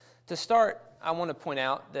To start, I want to point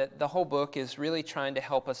out that the whole book is really trying to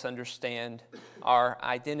help us understand our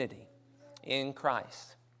identity in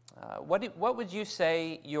Christ. What would you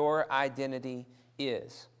say your identity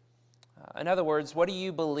is? In other words, what do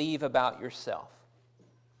you believe about yourself?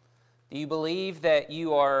 Do you believe that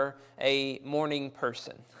you are a morning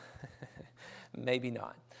person? Maybe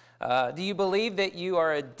not. Do you believe that you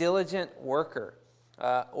are a diligent worker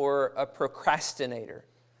or a procrastinator,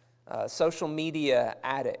 a social media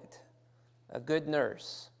addict, a good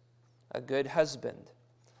nurse, a good husband?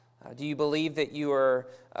 Do you believe that you are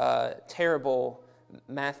a terrible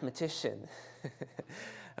mathematician?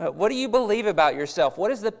 What do you believe about yourself?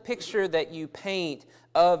 What is the picture that you paint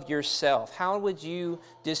of yourself? How would you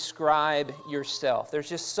describe yourself? There's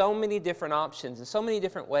just so many different options and so many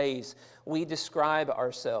different ways we describe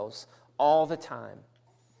ourselves all the time.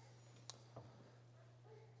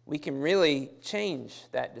 We can really change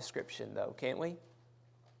that description, though, can't we?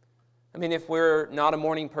 I mean, if we're not a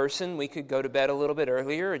morning person, we could go to bed a little bit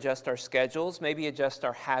earlier, adjust our schedules, maybe adjust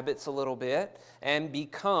our habits a little bit, and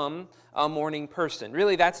become a morning person.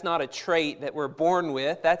 Really, that's not a trait that we're born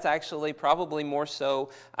with. That's actually probably more so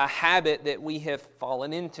a habit that we have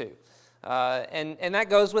fallen into. And that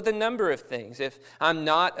goes with a number of things. If I'm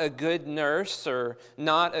not a good nurse or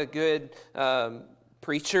not a good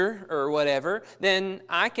preacher or whatever, then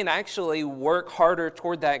I can actually work harder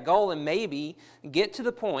toward that goal and maybe get to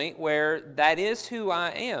the point where that is who I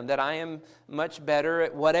am, that I am much better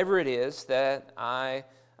at whatever it is that I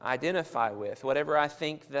identify with, whatever I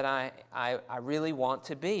think that I really want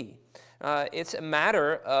to be. It's a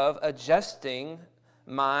matter of adjusting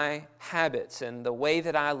my habits and the way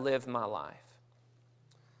that I live my life.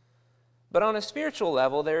 But on a spiritual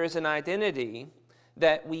level, there is an identity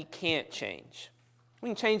that we can't change. We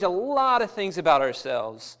can change a lot of things about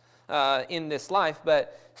ourselves in this life,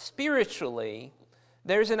 but spiritually,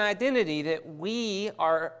 there's an identity that we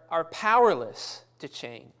are powerless to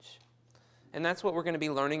change. And that's what we're going to be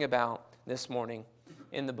learning about this morning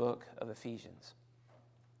in the book of Ephesians.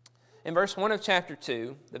 In verse 1 of chapter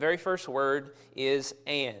 2, the very first word is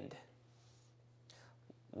 "and."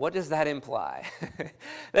 What does that imply?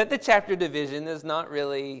 That the chapter division is not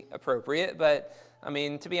really appropriate, but I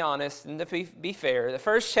mean, to be honest, and to be fair, the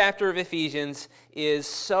first chapter of Ephesians is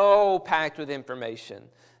so packed with information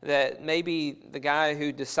that maybe the guy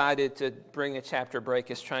who decided to bring a chapter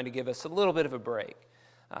break is trying to give us a little bit of a break.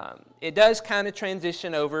 It does kind of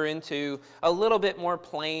transition over into a little bit more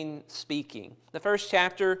plain speaking. The first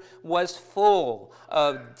chapter was full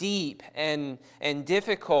of deep and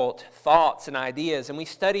difficult thoughts and ideas, and we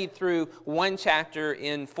studied through one chapter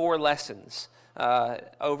in 4 lessons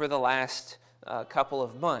over the last couple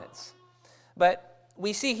of months. But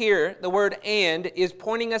we see here the word "and" is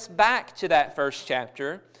pointing us back to that first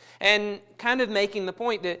chapter and kind of making the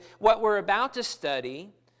point that what we're about to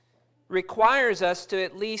study requires us to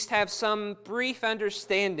at least have some brief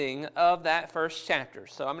understanding of that first chapter.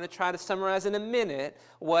 So I'm going to try to summarize in a minute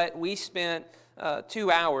what we spent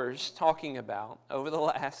 2 hours talking about over the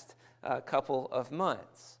last couple of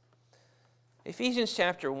months. Ephesians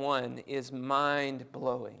chapter 1 is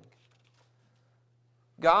mind-blowing.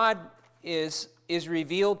 God is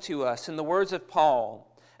revealed to us in the words of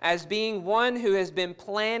Paul as being one who has been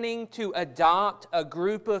planning to adopt a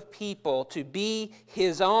group of people to be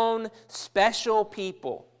his own special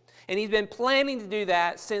people. And he's been planning to do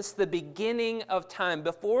that since the beginning of time.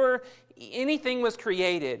 Before anything was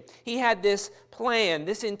created, he had this plan,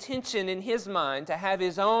 this intention in his mind to have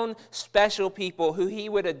his own special people who he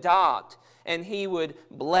would adopt and he would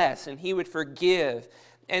bless and he would forgive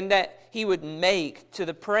and that he would make to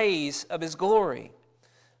the praise of his glory.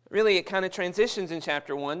 Really, it kind of transitions in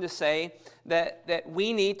chapter 1 to say that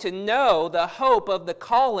we need to know the hope of the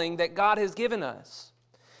calling that God has given us.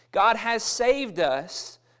 God has saved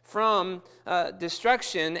us from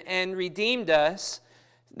destruction and redeemed us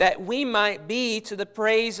that we might be to the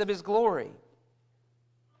praise of his glory.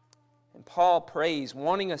 And Paul prays,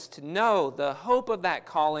 wanting us to know the hope of that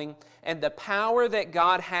calling and the power that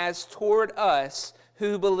God has toward us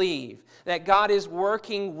who believe, that God is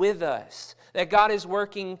working with us, that God is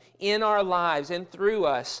working in our lives and through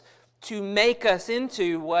us to make us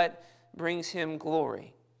into what brings him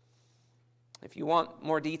glory. If you want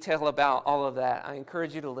more detail about all of that, I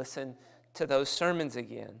encourage you to listen to those sermons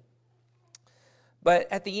again.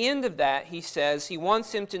 But at the end of that, he says he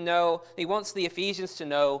wants the Ephesians to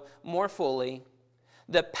know more fully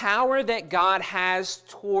the power that God has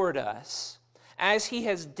toward us as he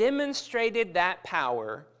has demonstrated that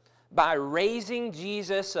power by raising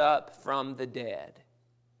Jesus up from the dead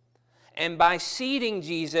and by seating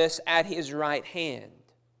Jesus at his right hand.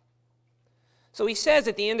 So he says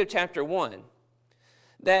at the end of chapter 1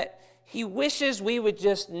 that he wishes we would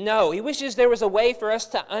just know. He wishes there was a way for us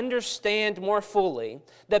to understand more fully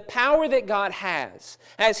the power that God has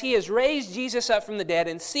as he has raised Jesus up from the dead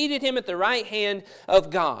and seated him at the right hand of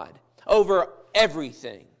God over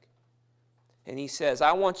everything. And he says,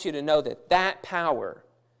 I want you to know that that power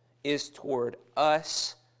is toward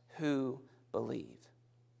us who believe.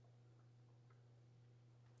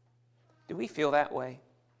 Do we feel that way?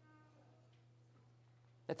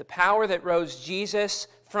 That the power that rose Jesus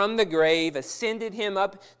from the grave, ascended him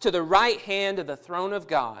up to the right hand of the throne of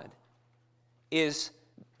God, is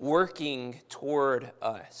working toward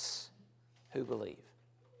us who believe.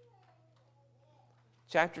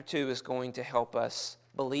 Chapter 2 is going to help us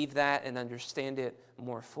believe that and understand it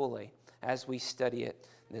more fully as we study it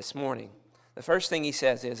this morning. The first thing he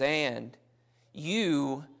says is, and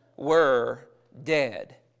you were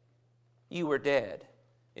dead. You were dead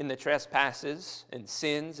in the trespasses and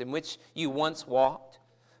sins in which you once walked,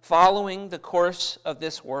 following the course of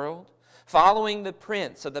this world, following the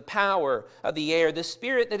prince of the power of the air, the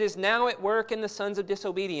spirit that is now at work in the sons of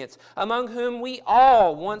disobedience, among whom we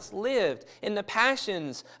all once lived in the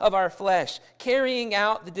passions of our flesh, carrying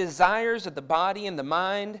out the desires of the body and the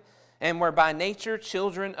mind, and were by nature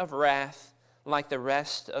children of wrath like the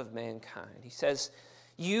rest of mankind. He says,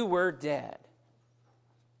 you were dead.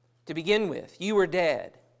 To begin with, you were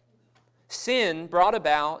dead. Sin brought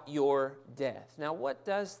about your death. Now, what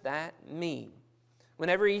does that mean?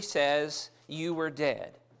 Whenever he says you were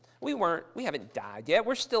dead, we haven't died yet.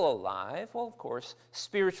 We're still alive. Well, of course,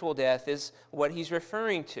 spiritual death is what he's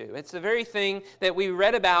referring to. It's the very thing that we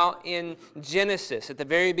read about in Genesis at the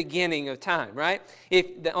very beginning of time, right?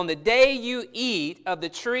 On the day you eat of the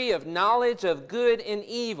tree of knowledge of good and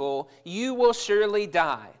evil, you will surely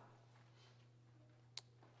die.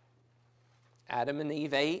 Adam and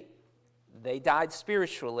Eve ate. They died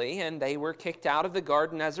spiritually, and they were kicked out of the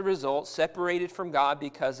garden as a result, separated from God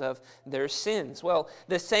because of their sins. Well,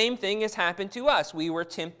 the same thing has happened to us. We were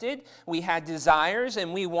tempted, we had desires,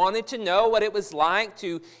 and we wanted to know what it was like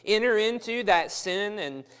to enter into that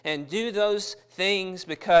sin and do those things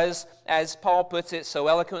because, as Paul puts it so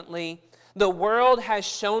eloquently, the world has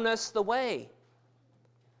shown us the way.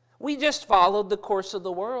 We just followed the course of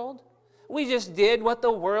the world. We just did what the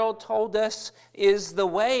world told us is the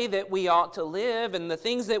way that we ought to live and the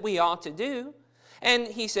things that we ought to do. And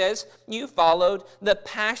he says, you followed the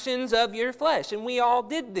passions of your flesh. And we all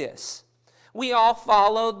did this. We all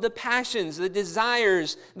followed the passions, the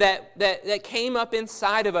desires that came up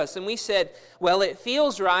inside of us. And we said, well, it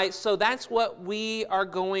feels right, so that's what we are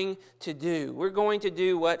going to do. We're going to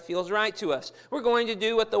do what feels right to us. We're going to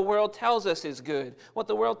do what the world tells us is good, what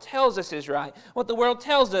the world tells us is right, what the world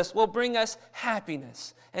tells us will bring us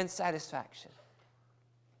happiness and satisfaction.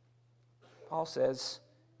 Paul says,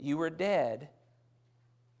 you were dead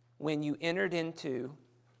when you entered into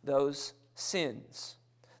those sins.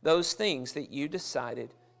 Those things that you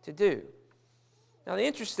decided to do. Now, the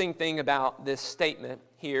interesting thing about this statement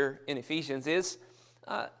here in Ephesians is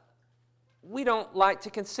we don't like to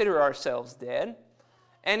consider ourselves dead.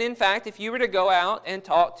 And in fact, if you were to go out and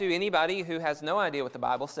talk to anybody who has no idea what the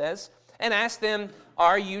Bible says and ask them,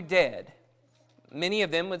 are you dead? Many of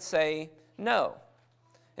them would say no.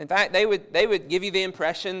 In fact, they would give you the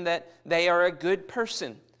impression that they are a good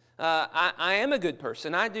person. I am a good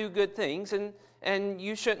person. I do good things, and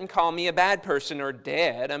you shouldn't call me a bad person or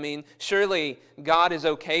dead. I mean, surely God is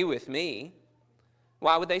okay with me.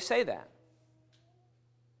 Why would they say that?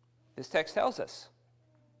 This text tells us.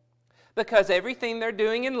 Because everything they're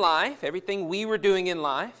doing in life, everything we were doing in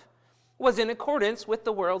life, was in accordance with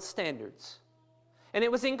the world's standards. And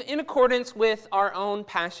it was in accordance with our own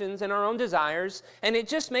passions and our own desires, and it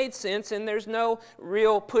just made sense, and there's no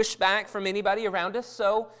real pushback from anybody around us,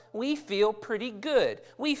 so we feel pretty good.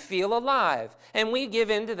 We feel alive, and we give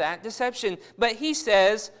in to that deception. But he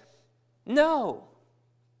says, no,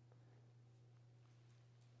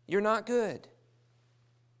 you're not good.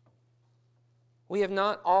 We have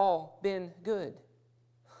not all been good.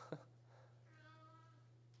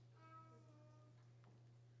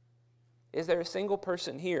 Is there a single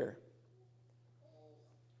person here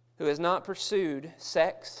who has not pursued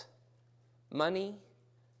sex, money,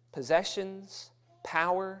 possessions,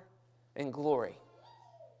 power, and glory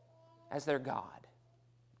as their God?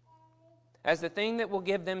 As the thing that will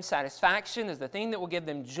give them satisfaction, as the thing that will give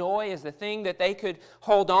them joy, as the thing that they could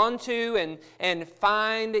hold on to and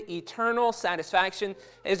find eternal satisfaction.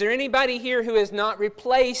 Is there anybody here who has not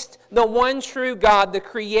replaced the one true God, the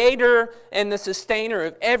creator and the sustainer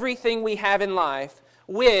of everything we have in life,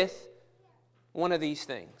 with one of these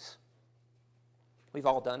things? We've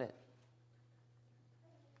all done it.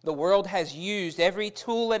 The world has used every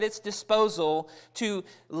tool at its disposal to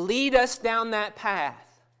lead us down that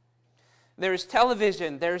path. There's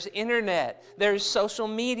television, there's internet, there's social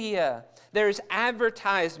media, there's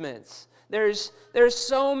advertisements. There's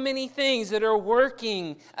so many things that are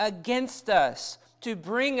working against us to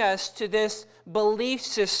bring us to this belief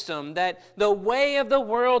system that the way of the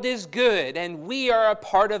world is good and we are a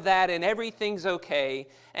part of that and everything's okay.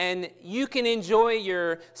 And you can enjoy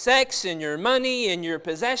your sex and your money and your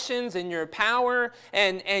possessions and your power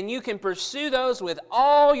and you can pursue those with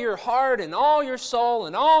all your heart and all your soul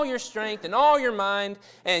and all your strength and all your mind,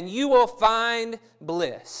 and you will find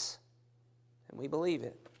bliss. And we believe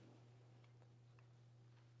it.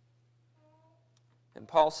 And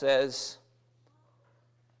Paul says,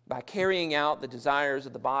 by carrying out the desires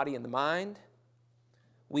of the body and the mind,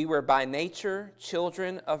 we were by nature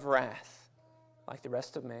children of wrath, like the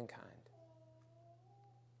rest of mankind.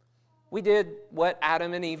 We did what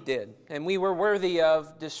Adam and Eve did, and we were worthy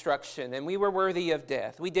of destruction, and we were worthy of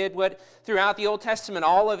death. We did what throughout the Old Testament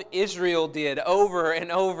all of Israel did over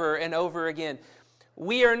and over and over again.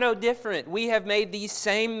 We are no different. We have made these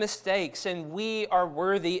same mistakes, and we are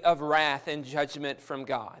worthy of wrath and judgment from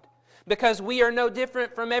God. Because we are no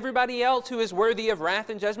different from everybody else who is worthy of wrath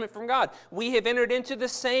and judgment from God. We have entered into the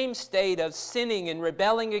same state of sinning and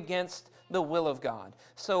rebelling against the will of God.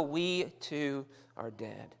 So we too are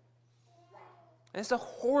dead. And it's a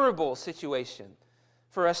horrible situation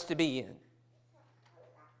for us to be in.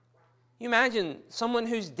 You imagine someone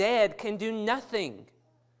who's dead can do nothing.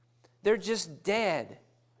 They're just dead,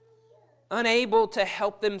 unable to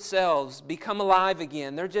help themselves become alive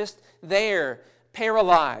again. They're just there,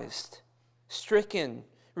 paralyzed, stricken,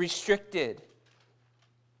 restricted.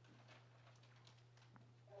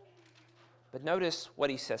 But notice what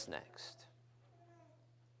he says next.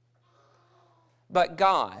 But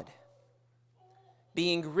God,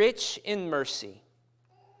 being rich in mercy,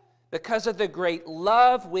 because of the great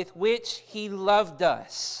love with which he loved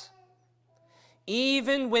us,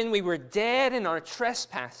 even when we were dead in our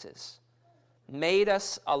trespasses, made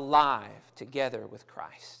us alive together with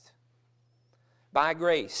Christ. By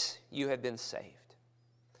grace you have been saved,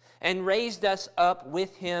 and raised us up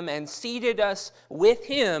with him, and seated us with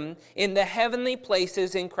him in the heavenly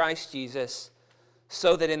places in Christ Jesus,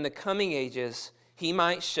 so that in the coming ages he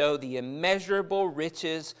might show the immeasurable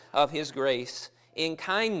riches of his grace in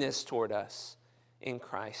kindness toward us in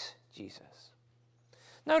Christ Jesus.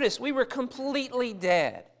 Notice, we were completely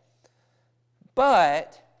dead,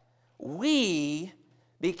 but we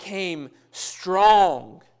became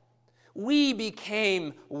strong. We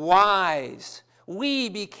became wise. We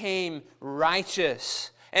became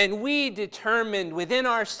righteous. And we determined within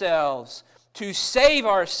ourselves to save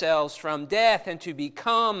ourselves from death and to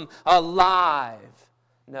become alive.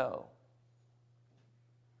 No.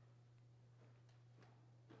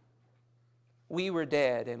 We were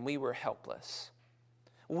dead and we were helpless.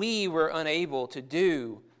 We were unable to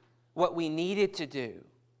do what we needed to do.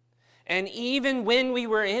 And even when we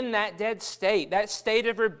were in that dead state, that state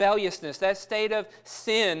of rebelliousness, that state of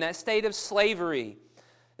sin, that state of slavery,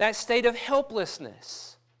 that state of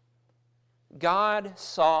helplessness, God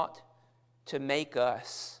sought to make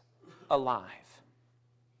us alive.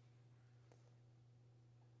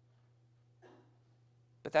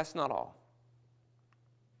 But that's not all.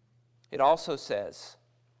 It also says,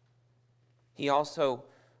 he also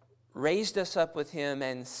raised us up with him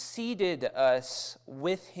and seated us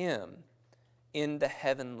with him in the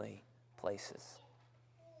heavenly places.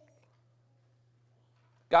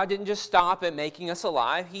 God didn't just stop at making us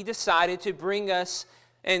alive. He decided to bring us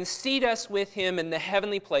and seat us with him in the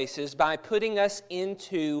heavenly places by putting us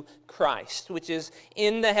into Christ, which is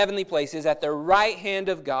in the heavenly places at the right hand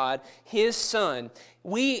of God, his Son.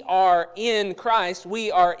 We are in Christ.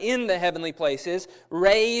 We are in the heavenly places,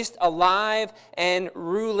 raised, alive, and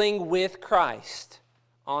ruling with Christ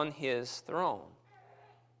on his throne.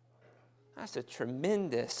 That's a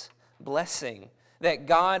tremendous blessing that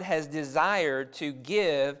God has desired to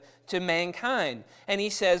give to mankind. And he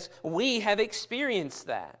says, we have experienced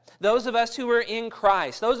that. Those of us who are in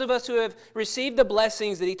Christ, those of us who have received the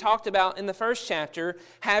blessings that he talked about in the first chapter,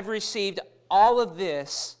 have received all of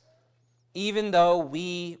this even though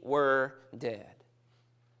we were dead.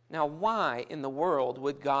 Now, why in the world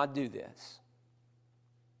would God do this?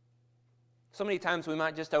 So many times we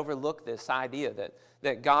might just overlook this idea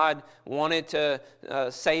that God wanted to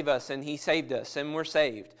save us and he saved us and we're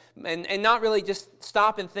saved. And not really just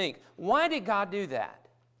stop and think, why did God do that?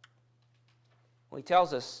 Well, he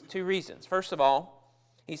tells us two reasons. First of all,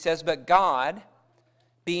 he says, but God,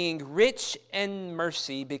 being rich in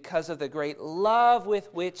mercy because of the great love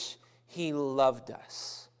with which he loved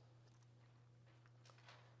us.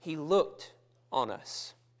 He looked on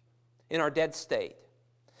us in our dead state.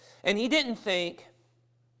 And He didn't think,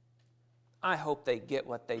 I hope they get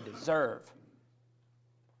what they deserve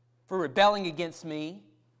for rebelling against me,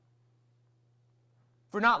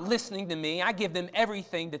 for not listening to me. I give them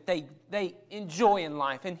everything that they enjoy in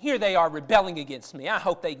life, and here they are rebelling against me. I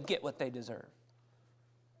hope they get what they deserve.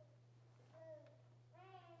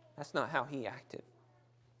 That's not how He acted.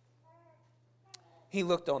 He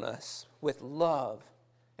looked on us with love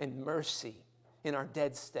and mercy in our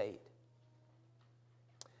dead state.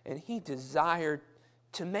 And He desired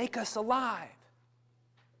to make us alive.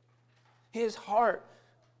 His heart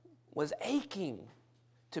was aching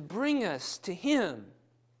to bring us to Him,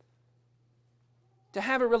 to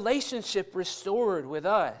have a relationship restored with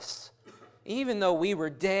us, even though we were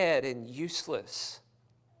dead and useless.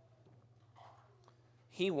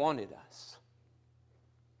 He wanted us.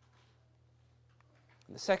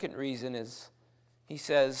 And the second reason is, He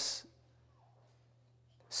says,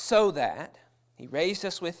 so that He raised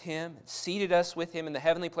us with Him and seated us with Him in the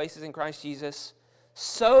heavenly places in Christ Jesus,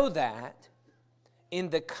 so that in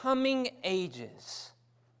the coming ages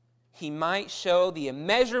He might show the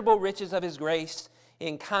immeasurable riches of His grace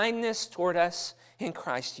in kindness toward us in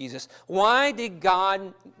Christ Jesus. Why did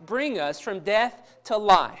God bring us from death to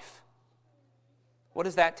life? What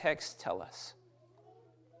does that text tell us?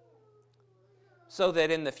 So that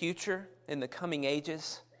in the future, in the coming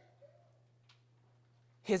ages,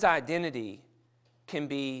 His identity can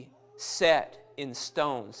be set in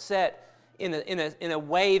stone, set in a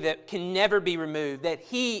way that can never be removed, that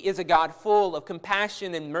He is a God full of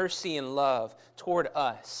compassion and mercy and love toward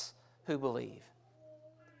us who believe.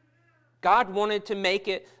 God wanted to make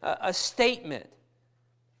it a statement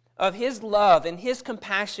of His love and His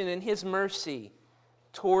compassion and His mercy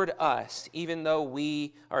toward us, even though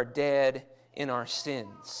we are dead in our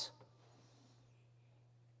sins.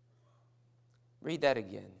 Read that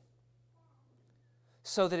again.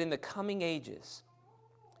 So that in the coming ages,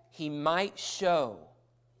 He might show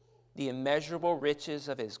the immeasurable riches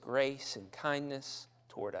of His grace and kindness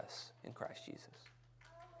toward us in Christ Jesus.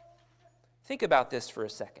 Think about this for a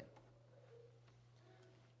second.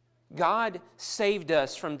 God saved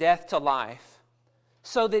us from death to life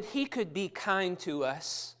so that He could be kind to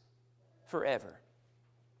us forever.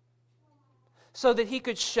 So that He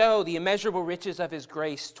could show the immeasurable riches of His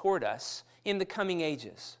grace toward us in the coming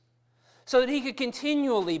ages. So that He could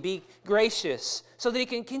continually be gracious, so that He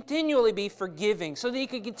can continually be forgiving, so that He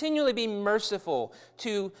could continually be merciful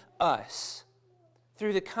to us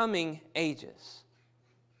through the coming ages.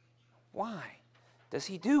 Why does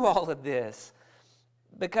He do all of this?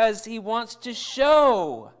 Because He wants to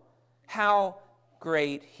show how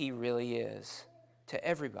great He really is to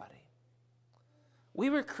everybody. We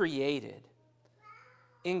were created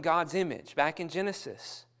in God's image back in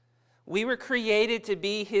Genesis. We were created to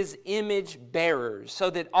be His image bearers so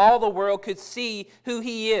that all the world could see who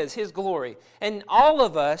He is, His glory. And all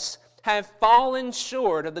of us have fallen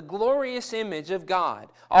short of the glorious image of God.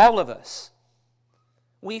 All of us.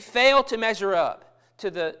 We fail to measure up to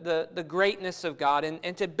the greatness of God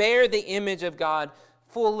and to bear the image of God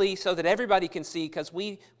fully so that everybody can see, because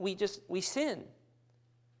we sin.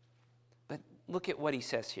 But look at what He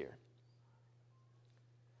says here.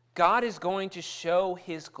 God is going to show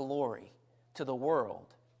His glory to the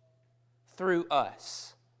world through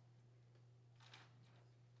us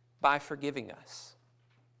by forgiving us.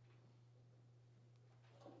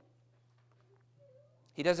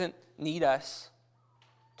 He doesn't need us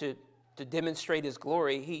to demonstrate His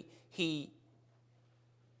glory. He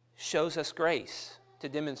shows us grace to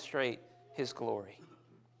demonstrate His glory.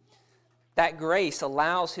 That grace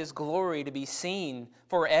allows His glory to be seen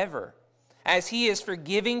forever. As He is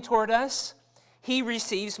forgiving toward us, He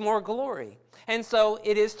receives more glory. And so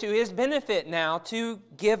it is to His benefit now to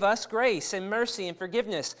give us grace and mercy and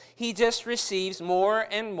forgiveness. He just receives more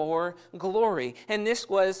and more glory. And this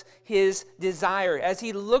was His desire. As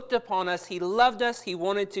He looked upon us, He loved us, He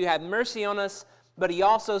wanted to have mercy on us, but He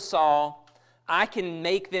also saw, I can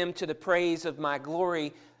make them to the praise of my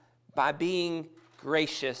glory by being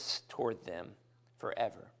gracious toward them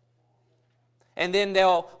forever. And then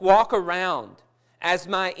they'll walk around as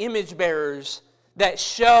my image bearers that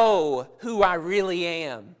show who I really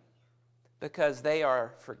am, because they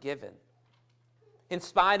are forgiven. In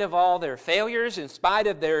spite of all their failures, in spite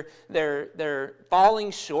of their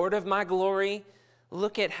falling short of my glory,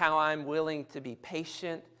 look at how I'm willing to be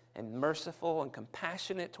patient and merciful and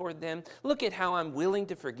compassionate toward them. Look at how I'm willing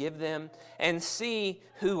to forgive them, and see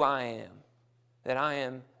who I am, that I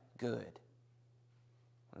am good.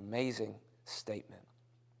 An amazing statement.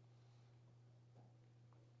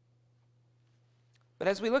 But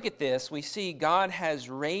as we look at this, we see God has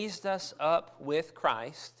raised us up with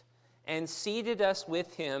Christ and seated us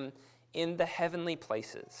with Him in the heavenly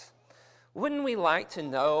places. Wouldn't we like to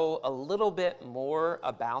know a little bit more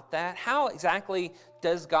about that? How exactly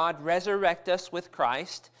does God resurrect us with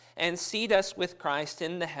Christ and seat us with Christ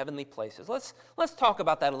in the heavenly places? Let's talk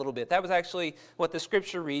about that a little bit. That was actually what the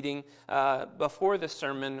scripture reading before the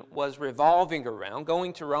sermon was revolving around,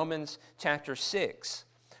 going to Romans chapter 6,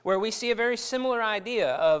 where we see a very similar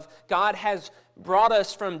idea of God has brought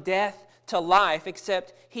us from death to life,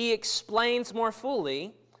 except He explains more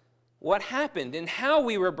fully what happened and how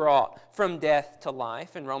we were brought from death to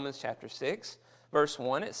life. In Romans chapter 6, verse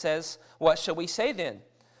 1, it says, "What shall we say then?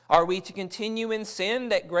 Are we to continue in sin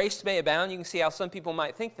that grace may abound?" You can see how some people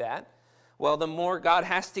might think that. Well, the more God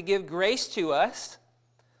has to give grace to us,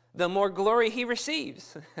 the more glory He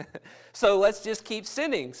receives. So let's just keep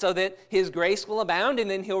sinning so that His grace will abound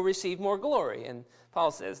and then He'll receive more glory. And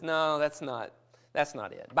Paul says, no, that's not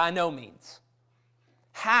it. By no means.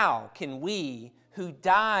 How can we who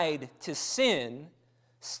died to sin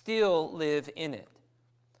still live in it?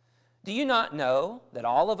 Do you not know that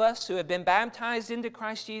all of us who have been baptized into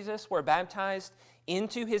Christ Jesus were baptized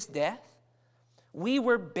into His death? We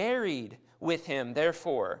were buried with Him,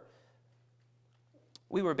 therefore.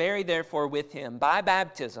 We were buried, therefore, with Him by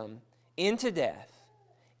baptism into death,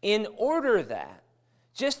 in order that,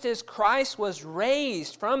 just as Christ was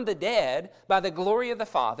raised from the dead by the glory of the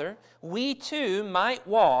Father, we too might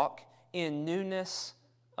walk in newness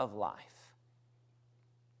of life.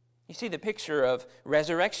 You see the picture of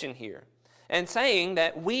resurrection here, and saying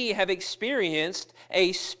that we have experienced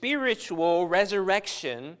a spiritual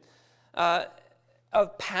resurrection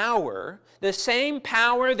of power, the same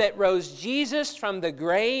power that rose Jesus from the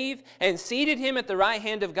grave and seated Him at the right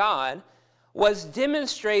hand of God, was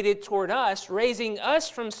demonstrated toward us, raising us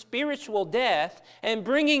from spiritual death and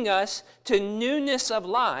bringing us to newness of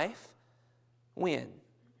life. When?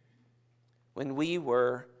 When we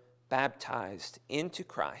were baptized into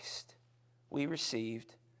Christ, we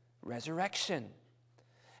received resurrection.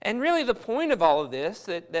 And really the point of all of this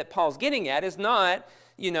that Paul's getting at is not,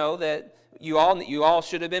 that you all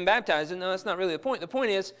should have been baptized. No, that's not really the point. The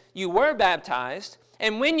point is you were baptized,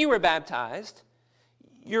 and when you were baptized,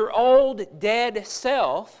 your old dead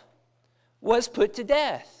self was put to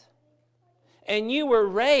death. And you were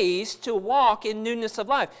raised to walk in newness of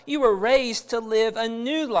life. You were raised to live a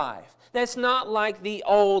new life. That's not like the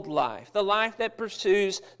old life, the life that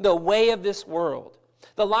pursues the way of this world,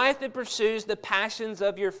 the life that pursues the passions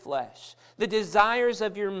of your flesh, the desires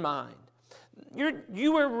of your mind.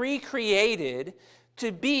 You were recreated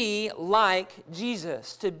to be like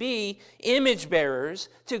Jesus, to be image bearers,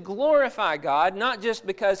 to glorify God, not just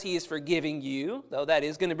because He is forgiving you, though that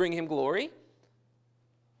is going to bring Him glory,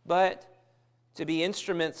 but to be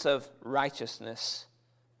instruments of righteousness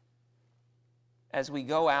as we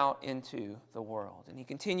go out into the world. And he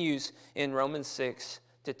continues in Romans 6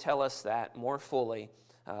 to tell us that more fully,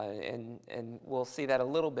 and we'll see that a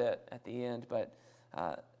little bit at the end, but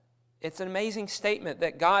it's an amazing statement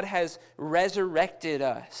that God has resurrected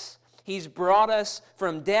us. He's brought us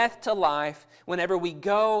from death to life. Whenever we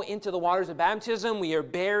go into the waters of baptism, we are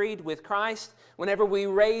buried with Christ. Whenever we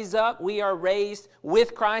raise up, we are raised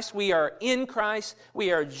with Christ. We are in Christ.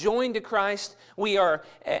 We are joined to Christ. We are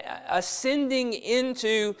ascending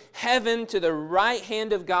into heaven to the right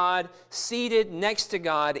hand of God, seated next to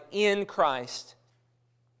God in Christ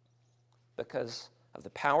because of the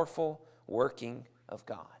powerful working of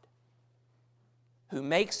God, who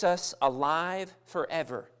makes us alive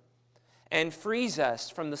forever and frees us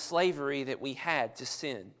from the slavery that we had to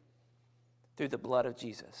sin through the blood of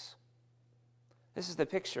Jesus. This is the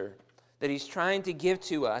picture that he's trying to give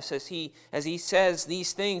to us as he says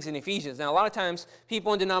these things in Ephesians. Now, a lot of times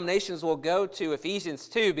people in denominations will go to Ephesians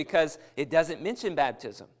 2 because it doesn't mention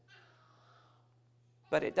baptism.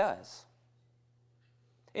 But it does.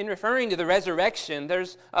 In referring to the resurrection,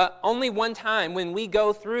 there's only one time when we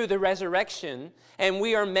go through the resurrection and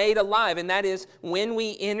we are made alive, and that is when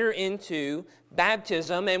we enter into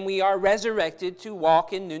baptism and we are resurrected to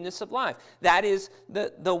walk in newness of life. That is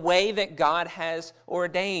the way that God has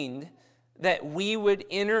ordained that we would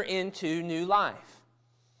enter into new life.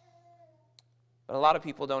 But a lot of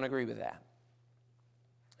people don't agree with that.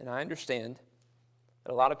 And I understand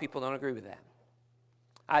that a lot of people don't agree with that.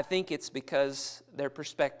 I think it's because their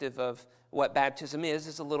perspective of what baptism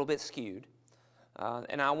is a little bit skewed.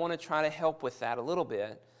 And I want to try to help with that a little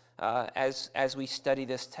bit as we study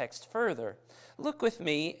this text further. Look with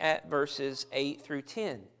me at verses 8 through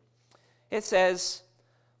 10. It says,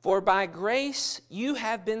 "For by grace you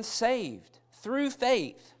have been saved through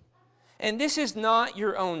faith, And this is not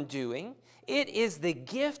your own doing. It is the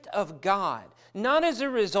gift of God, not as a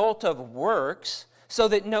result of works, so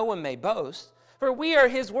that no one may boast. For we are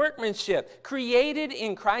His workmanship, created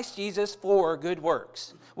in Christ Jesus for good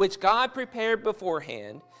works, which God prepared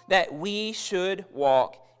beforehand that we should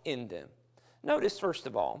walk in them. Notice, first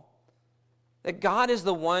of all, that God is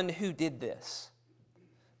the one who did this.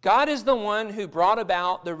 God is the one who brought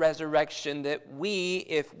about the resurrection that we,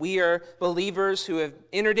 if we are believers who have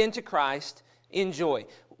entered into Christ, enjoy.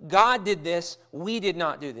 God did this. We did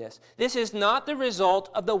not do this. This is not the result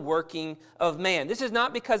of the working of man. This is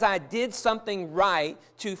not because I did something right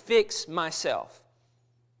to fix myself.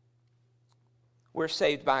 We're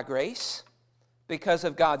saved by grace because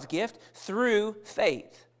of God's gift through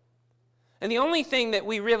faith. And the only thing that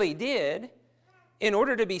we really did in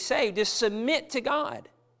order to be saved is submit to God.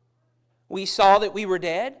 We saw that we were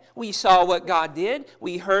dead. We saw what God did.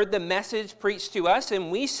 We heard the message preached to us, and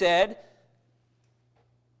we said,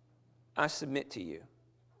 I submit to you.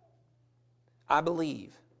 I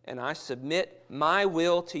believe, and I submit my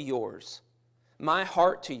will to yours, my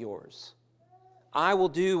heart to yours. I will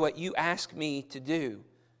do what you ask me to do.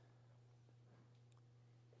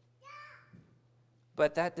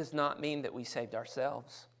 But that does not mean that we saved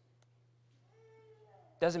ourselves.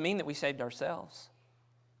 Doesn't mean that we saved ourselves.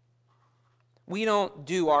 We don't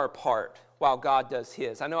do our part while God does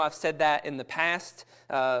His. I know I've said that in the past,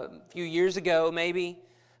 a few years ago maybe,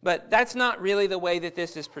 but that's not really the way that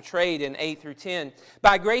this is portrayed in 8 through 10.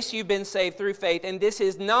 By grace you've been saved through faith, and this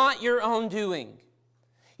is not your own doing.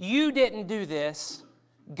 You didn't do this.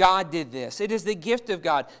 God did this. It is the gift of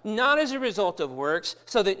God, not as a result of works,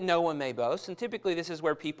 so that no one may boast. And typically this is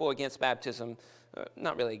where people against baptism,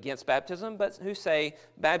 not really against baptism, but who say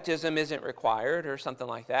baptism isn't required or something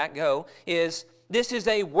like that, is this is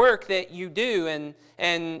a work that you do,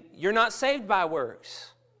 and you're not saved by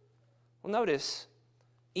works. Well, notice,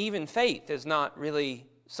 even faith is not really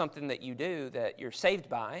something that you do that you're saved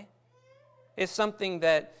by. It's something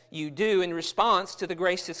that you do in response to the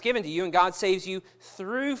grace that's given to you, and God saves you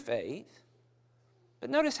through faith. But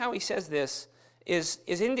notice how he says this is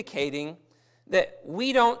indicating that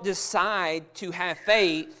we don't decide to have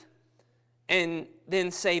faith and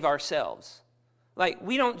then save ourselves. Like,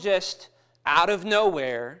 we don't just out of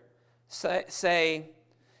nowhere say,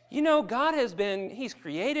 you know, God He's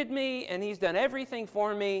created me and He's done everything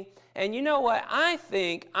for me. And you know what? I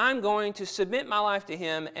think I'm going to submit my life to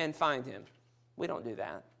Him and find Him. We don't do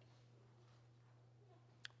that.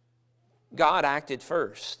 God acted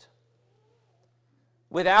first.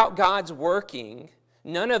 Without God's working,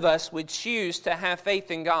 none of us would choose to have faith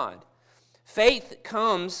in God. Faith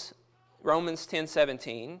comes, Romans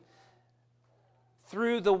 10:17,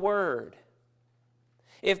 through the Word.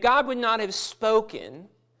 If God would not have spoken,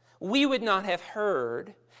 we would not have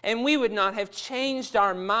heard, and we would not have changed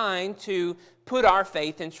our mind to put our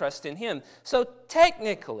faith and trust in Him. So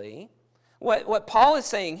technically, what Paul is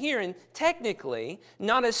saying here, and technically,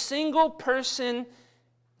 not a single person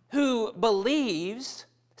who believes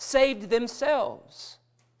saved themselves.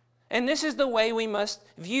 And this is the way we must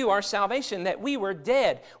view our salvation, that we were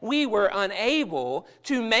dead. We were unable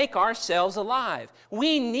to make ourselves alive.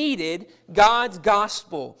 We needed God's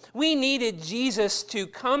gospel. We needed Jesus to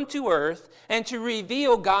come to earth and to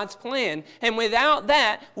reveal God's plan. And without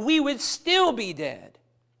that, we would still be dead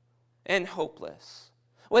and hopeless.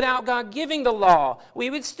 Without God giving the law, we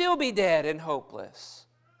would still be dead and hopeless.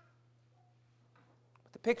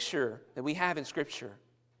 The picture that we have in Scripture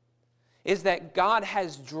is that God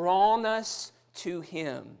has drawn us to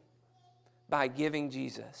Him by giving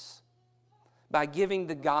Jesus, by giving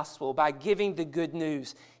the gospel, by giving the good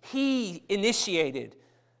news. He initiated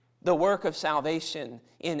the work of salvation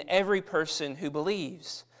in every person who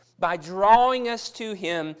believes by drawing us to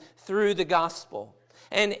Him through the gospel.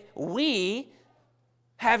 And we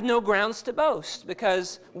have no grounds to boast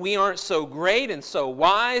because we aren't so great and so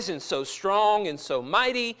wise and so strong and so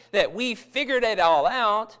mighty that we figured it all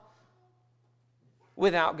out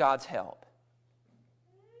without God's help.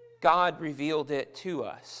 God revealed it to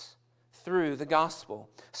us through the gospel.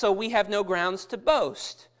 So we have no grounds to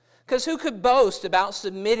boast. Because who could boast about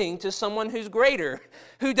submitting to someone who's greater,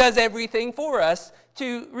 who does everything for us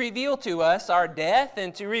to reveal to us our death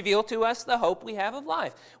and to reveal to us the hope we have of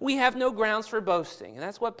life? We have no grounds for boasting. And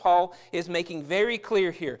that's what Paul is making very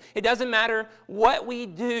clear here. It doesn't matter what we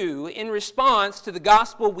do in response to the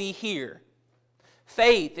gospel we hear.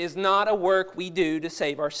 Faith is not a work we do to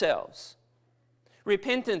save ourselves.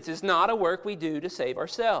 Repentance is not a work we do to save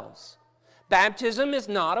ourselves. Baptism is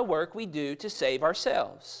not a work we do to save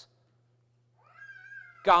ourselves.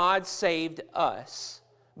 God saved us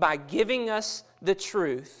by giving us the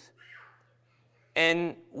truth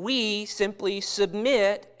And we simply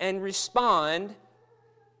submit and respond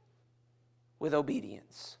with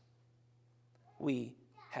obedience. We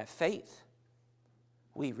have faith,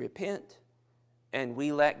 we repent, and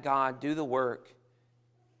we let God do the work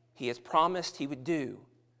He has promised He would do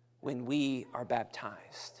when we are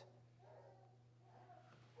baptized.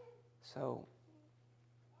 So,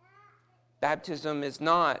 baptism is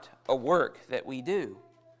not a work that we do.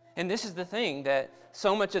 And this is the thing that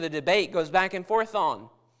so much of the debate goes back and forth on.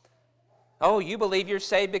 Oh, you believe you're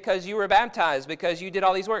saved because you were baptized, because you did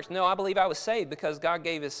all these works. No, I believe I was saved because God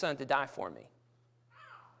gave His Son to die for me.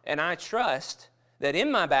 And I trust that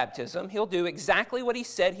in my baptism, He'll do exactly what He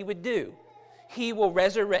said He would do. He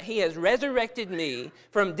has resurrected me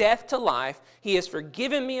from death to life. He has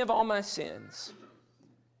forgiven me of all my sins.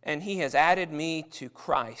 And He has added me to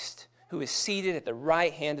Christ, who is seated at the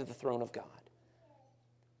right hand of the throne of God.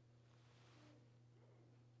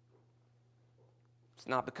 It's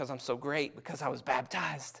not because I'm so great, because I was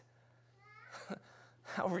baptized.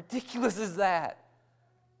 How ridiculous is that?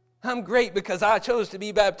 I'm great because I chose to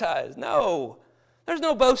be baptized. No, there's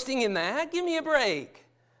no boasting in that. Give me a break.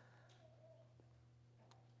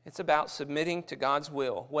 It's about submitting to God's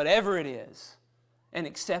will, whatever it is, and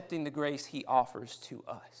accepting the grace He offers to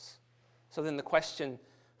us. So then the question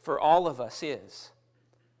for all of us is,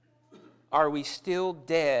 are we still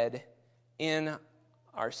dead in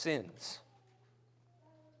our sins?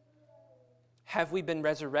 Have we been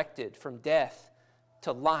resurrected from death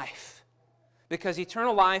to life? Because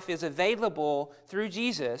eternal life is available through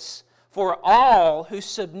Jesus for all who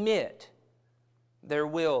submit their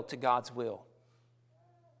will to God's will.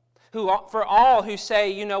 For all who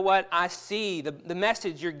say, you know what, I see the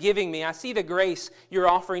message you're giving me. I see the grace you're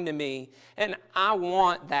offering to me. And I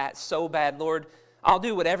want that so bad. Lord, I'll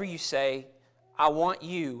do whatever you say. I want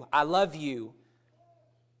you. I love you.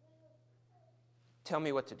 Tell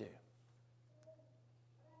me what to do.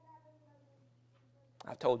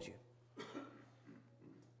 I've told you.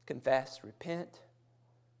 Confess, repent,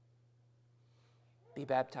 be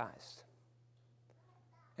baptized.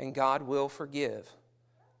 And God will forgive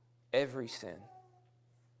every sin.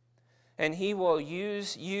 And He will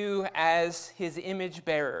use you as His image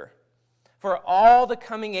bearer for all the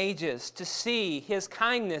coming ages to see His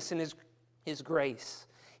kindness and His grace.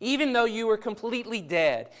 Even though you were completely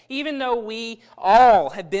dead, even though we all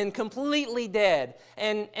have been completely dead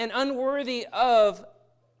and unworthy of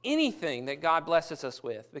anything that God blesses us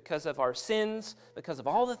with because of our sins, because of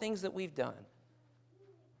all the things that we've done,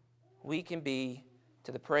 we can be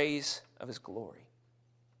to the praise of His glory.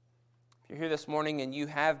 If you're here this morning and you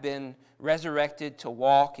have been resurrected to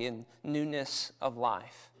walk in newness of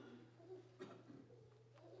life,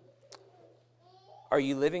 are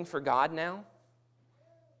you living for God now?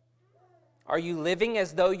 Are you living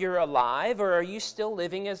as though you're alive, or are you still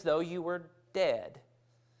living as though you were dead?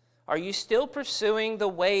 Are you still pursuing the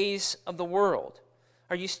ways of the world?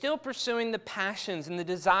 Are you still pursuing the passions and the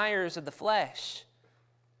desires of the flesh?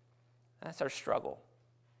 That's our struggle.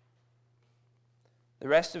 The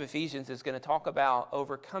rest of Ephesians is going to talk about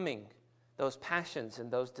overcoming those passions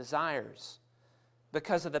and those desires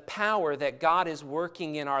because of the power that God is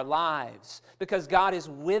working in our lives, because God is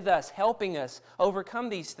with us, helping us overcome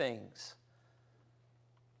these things.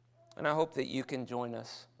 And I hope that you can join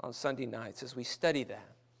us on Sunday nights as we study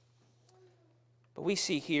that. But we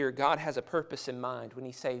see here God has a purpose in mind when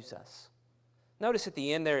He saves us. Notice at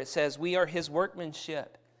the end there it says, we are His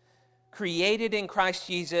workmanship, created in Christ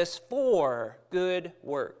Jesus for good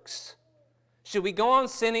works. Should we go on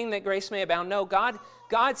sinning that grace may abound? No,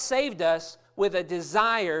 God saved us with a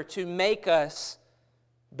desire to make us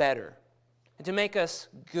better, and to make us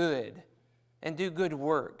good, and do good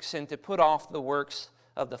works, and to put off the works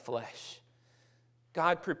of the flesh.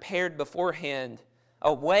 God prepared beforehand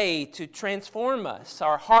a way to transform us,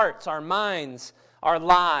 our hearts, our minds, our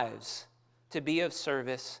lives, to be of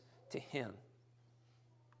service to Him.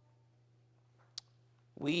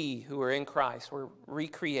 We who are in Christ were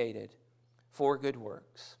recreated for good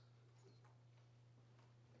works.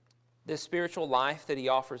 This spiritual life that He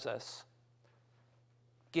offers us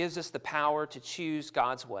gives us the power to choose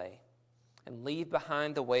God's way and leave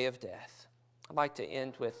behind the way of death. I'd like to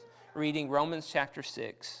end with reading Romans chapter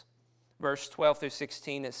 6. Verse 12 through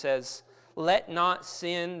 16, it says, let not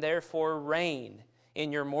sin therefore reign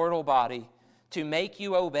in your mortal body to make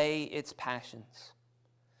you obey its passions.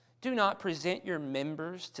 Do not present your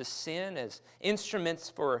members to sin as instruments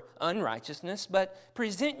for unrighteousness, but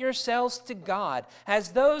present yourselves to God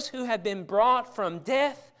as those who have been brought from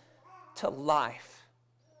death to life,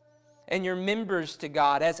 and your members to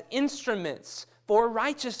God as instruments for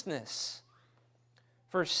righteousness.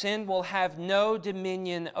 For sin will have no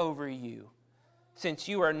dominion over you, since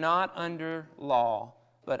you are not under law,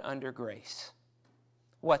 but under grace.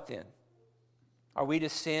 What then? Are we to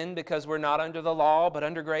sin because we're not under the law, but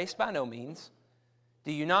under grace? By no means.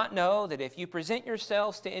 Do you not know that if you present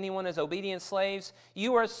yourselves to anyone as obedient slaves,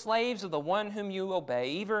 you are slaves of the one whom you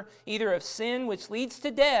obey, either of sin which leads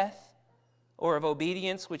to death, or of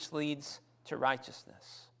obedience which leads to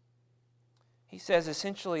righteousness? He says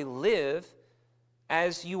essentially, live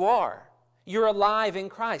as you are. You're alive in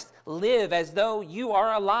Christ. Live as though you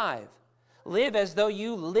are alive. Live as though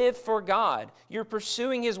you live for God. You're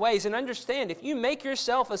pursuing His ways. And understand, if you make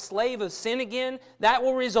yourself a slave of sin again, that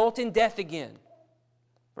will result in death again.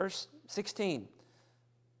 Verse 16.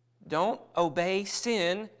 Don't obey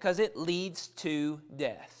sin because it leads to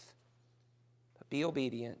death. But be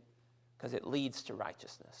obedient because it leads to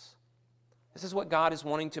righteousness. This is what God is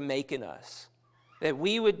wanting to make in us. That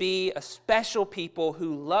we would be a special people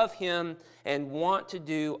who love Him and want to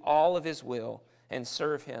do all of His will and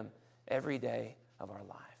serve Him every day of our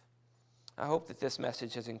life. I hope that this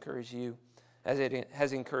message has encouraged you as it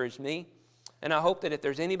has encouraged me. And I hope that if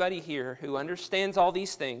there's anybody here who understands all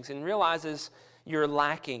these things and realizes you're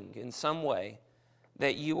lacking in some way,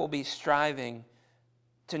 that you will be striving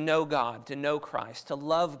to know God, to know Christ, to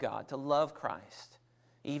love God, to love Christ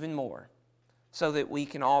even more, so that we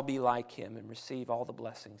can all be like Him and receive all the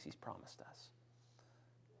blessings He's promised us.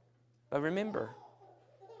 But remember,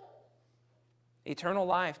 eternal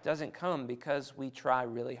life doesn't come because we try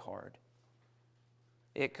really hard.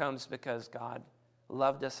 It comes because God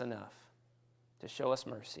loved us enough to show us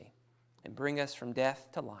mercy and bring us from death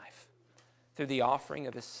to life through the offering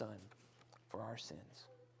of His Son for our sins.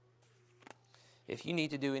 If you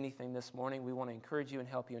need to do anything this morning, we want to encourage you and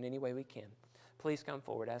help you in any way we can. Please come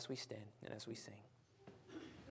forward as we stand and as we sing.